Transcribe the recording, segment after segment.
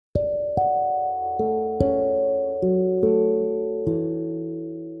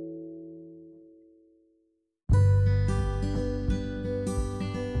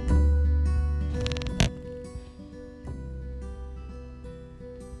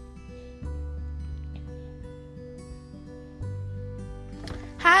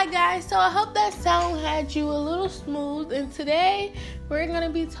Hi guys, so I hope that sound had you a little smooth, and today we're going to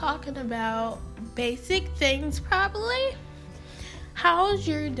be talking about basic things probably. How's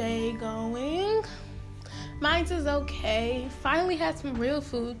your day going? Mine's is okay. Finally had some real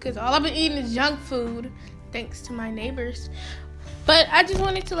food because all I've been eating is junk food thanks to my neighbors. But I just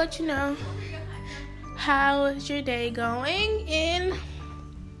wanted to let you know how's your day going, and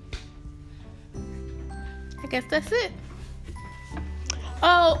I guess that's it.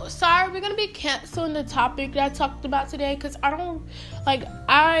 Oh, sorry, we're going to be canceling the topic that I talked about today because I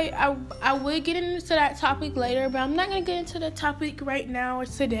would get into that topic later, but I'm not going to get into the topic right now or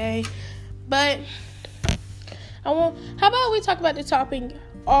today. But how about we talk about the topic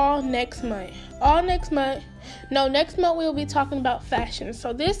next month we'll be talking about fashion.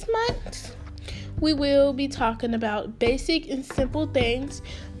 So this month we will be talking about basic and simple things,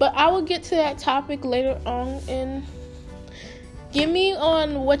 but I will get to that topic later on, and give me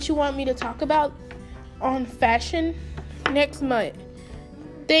on what you want me to talk about on fashion next month.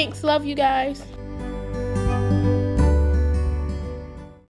 Thanks. Love you guys.